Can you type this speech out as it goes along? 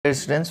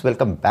Students,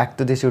 welcome back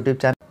to this YouTube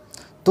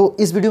channel. तो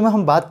इस video में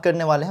हम बात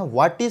करने वाले हैं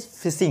what is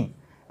fishing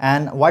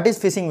and what is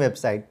fishing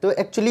website. तो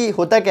एक्चुअली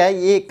होता क्या है,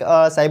 ये एक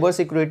cyber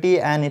security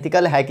and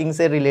ethical hacking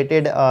से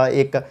रिलेटेड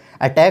एक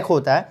अटैक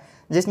होता है,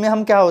 जिसमें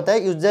हम क्या होता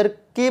है यूज़र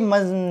की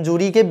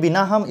मंजूरी के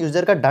बिना हम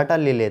यूज़र का डाटा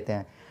ले लेते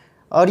हैं।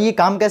 और ये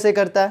काम कैसे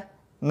करता है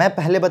मैं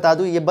पहले बता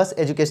दूँ, ये बस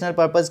एजुकेशनल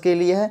पर्पज़ के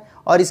लिए है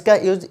और इसका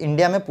यूज़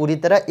इंडिया में पूरी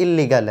तरह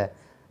इल्लीगल है।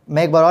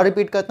 मैं एक बार और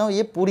रिपीट करता हूँ,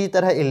 ये पूरी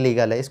तरह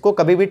इल्लीगल है, इसको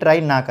कभी भी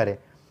ट्राई ना करें।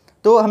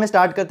 तो हमें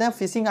स्टार्ट करते हैं,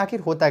 फिशिंग आखिर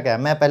होता क्या है।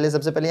 मैं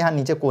सबसे पहले यहाँ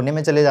नीचे कोने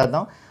में चले जाता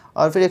हूँ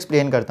और फिर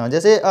एक्सप्लेन करता हूँ।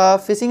 जैसे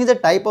fishing is a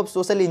type of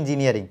social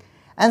engineering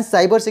and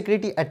cyber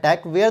security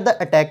attack where the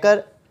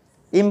attacker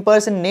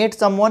impersonate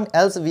someone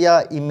else via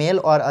email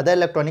or other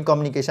electronic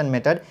communication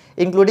method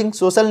including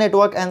social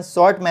network and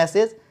short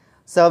message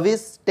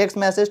service text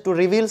message to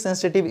reveal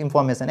sensitive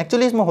information।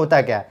 Actually इसमें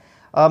होता क्या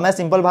है, मैं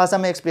simple भाषा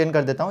में explain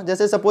कर देता हूँ।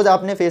 जैसे सपोज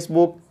आपने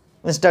फेसबुक,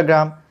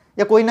 इंस्टाग्राम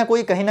या कोई ना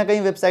कोई कहीं ना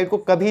कहीं वेबसाइट को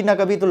कभी ना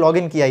कभी तो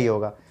लॉगिन किया ही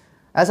होगा।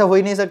 ऐसा हो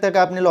ही नहीं सकता कि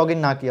आपने लॉगिन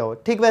ना किया हो।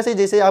 ठीक वैसे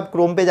जैसे आप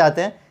क्रोम पे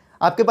जाते हैं,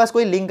 आपके पास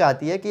कोई लिंक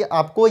आती है कि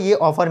आपको ये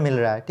ऑफ़र मिल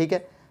रहा है। ठीक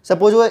है,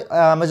 सपोज वो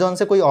अमेजोन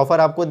से कोई ऑफ़र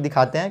आपको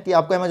दिखाते हैं कि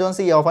आपको अमेजोन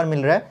से ये ऑफ़र मिल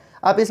रहा है,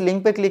 आप इस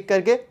लिंक पे क्लिक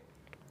करके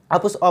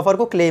आप उस ऑफ़र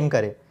को क्लेम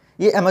करें।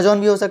 ये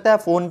अमेजोन भी हो सकता है,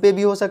 फ़ोनपे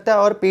भी हो सकता है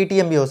और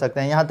पेटीएम भी हो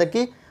सकता है, यहाँ तक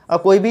कि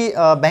कोई भी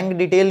बैंक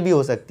डिटेल भी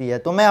हो सकती है।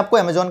 तो मैं आपको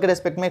अमेजोन के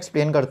रेस्पेक्ट में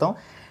एक्सप्लेन करता हूँ।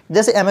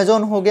 जैसे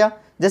अमेजोन हो गया,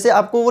 जैसे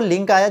आपको वो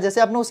लिंक आया,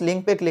 जैसे आपने उस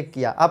लिंक पे क्लिक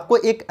किया, आपको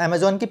एक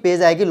अमेजोन की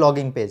पेज आएगी,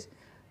 लॉगिन पेज।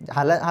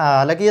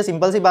 हालांकि ये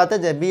सिंपल सी बात है,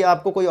 जब भी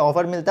आपको कोई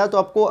ऑफ़र मिलता है तो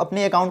आपको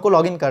अपने अकाउंट को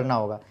लॉगिन करना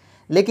होगा।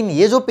 लेकिन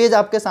ये जो पेज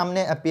आपके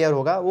सामने अपीयर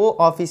होगा वो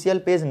ऑफिशियल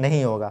पेज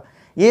नहीं होगा,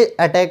 ये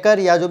अटैकर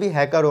या जो भी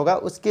हैकर होगा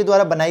उसके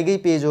द्वारा बनाई गई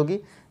पेज होगी,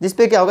 जिस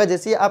पे क्या होगा,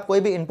 जैसे आप कोई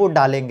भी इनपुट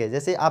डालेंगे,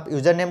 जैसे आप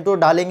यूज़र नेम तो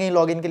डालेंगे ही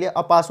लॉगिन के लिए,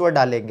 और पासवर्ड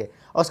डालेंगे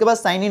और उसके बाद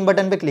साइन इन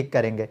बटन पे क्लिक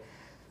करेंगे।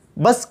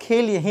 बस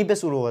खेल यहीं पे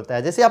शुरू होता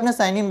है। जैसे आपने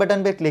साइन इन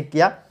बटन पे क्लिक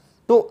किया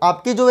तो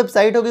आपकी जो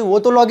वेबसाइट होगी वो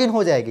तो लॉगिन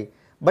हो जाएगी,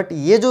 बट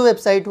ये जो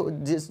वेबसाइट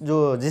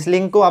जिस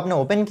लिंक को आपने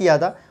ओपन किया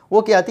था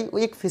वो क्या थी, वो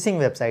एक फिशिंग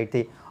वेबसाइट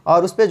थी।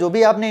 और उस पर जो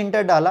भी आपने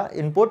इंटर डाला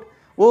इनपुट,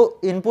 वो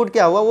इनपुट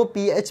क्या हुआ, वो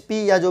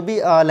PHP या जो भी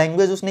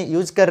लैंग्वेज उसने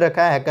यूज़ कर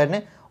रखा है हैकर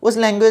ने, उस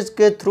लैंग्वेज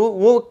के थ्रू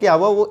वो क्या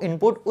हुआ, वो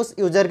इनपुट उस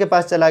यूज़र के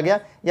पास चला गया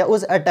या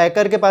उस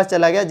अटैकर के पास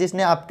चला गया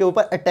जिसने आपके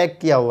ऊपर अटैक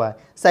किया हुआ है,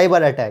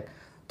 साइबर अटैक।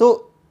 तो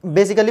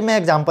बेसिकली मैं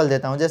एग्जांपल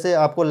देता हूँ, जैसे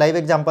आपको लाइव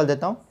एग्जांपल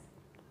देता हूँ।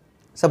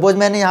 सपोज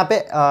मैंने यहाँ पे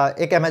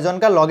एक अमेजोन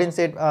का लॉगिन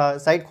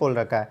साइट खोल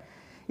रखा है,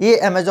 ये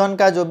अमेजोन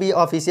का जो भी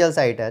ऑफिशियल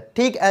साइट है।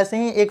 ठीक ऐसे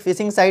ही एक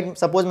फिशिंग साइट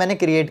सपोज मैंने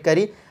क्रिएट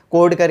करी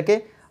कोड करके।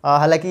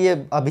 हालांकि ये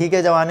अभी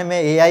के ज़माने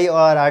में AI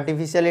और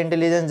आर्टिफिशियल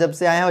इंटेलिजेंस जब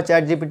से आए हैं और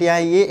चैट GPT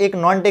आए, ये एक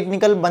नॉन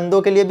टेक्निकल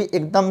बंदों के लिए भी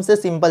एकदम से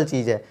सिंपल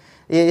चीज़ है।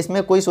 ये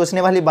इसमें कोई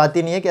सोचने वाली बात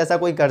ही नहीं है कि ऐसा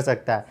कोई कर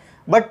सकता है।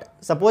 बट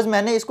सपोज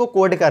मैंने इसको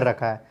कोड कर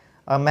रखा है,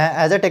 मैं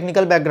एज अ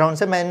टेक्निकल बैकग्राउंड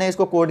से मैंने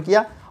इसको कोड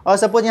किया और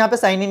सपोज यहाँ पे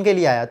साइन इन के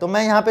लिए आया, तो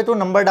मैं यहाँ पे तो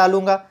नंबर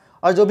डालूंगा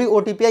और जो भी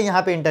OTP है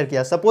यहाँ पे इंटर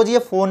किया। सपोज ये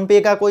फ़ोनपे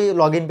का कोई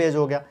लॉगिन पेज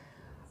हो गया,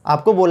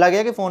 आपको बोला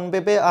गया कि फ़ोनपे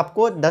पे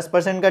आपको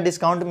 10% का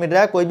डिस्काउंट मिल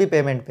रहा है कोई भी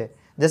पेमेंट पे।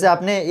 जैसे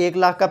आपने 1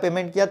 लाख का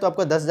पेमेंट किया तो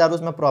आपको 10,000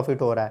 उसमें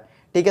प्रॉफिट हो रहा है।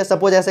 ठीक है,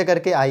 सपोज ऐसे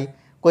करके आई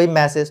कोई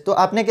मैसेज, तो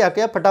आपने क्या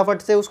किया,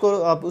 फटाफट से उसको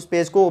उस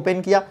पेज को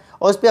ओपन किया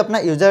और उस पर अपना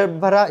यूज़र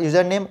भरा,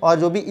 यूज़र नेम और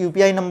जो भी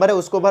UPI नंबर है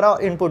उसको भरा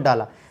और इनपुट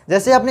डाला।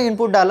 जैसे आपने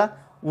इनपुट डाला,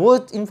 वो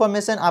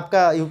इन्फॉर्मेशन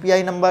आपका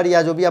UPI नंबर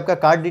या जो भी आपका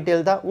कार्ड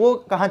डिटेल था वो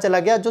कहाँ चला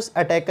गया, जो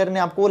अटैकर ने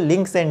आपको वो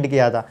लिंक सेंड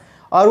किया था,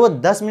 और वो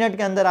 10 मिनट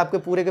के अंदर आपके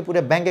पूरे के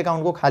पूरे बैंक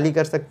अकाउंट को खाली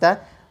कर सकता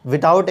है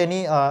without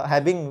any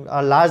having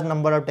large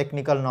number of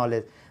technical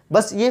knowledge.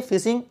 बस ये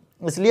फिशिंग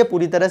इसलिए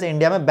पूरी तरह से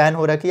इंडिया में बैन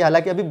हो रखी है।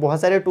 हालांकि अभी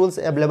बहुत सारे टूल्स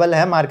अवेलेबल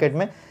हैं मार्केट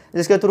में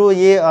जिसके थ्रू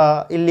ये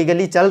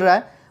इलीगली चल रहा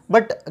है,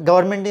 बट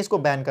गवर्नमेंट ने इसको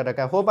बैन कर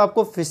रखा है। होप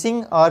आपको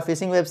फिशिंग और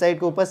फिशिंग वेबसाइट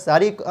के ऊपर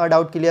सारी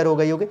डाउट क्लियर हो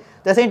गई होगी।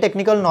 जैसे ही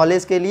टेक्निकल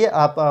नॉलेज के लिए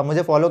आप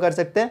मुझे फॉलो कर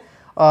सकते हैं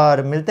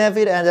और मिलते हैं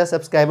फिर as a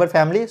subscriber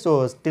family.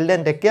 So till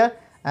then take care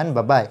and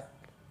bye bye.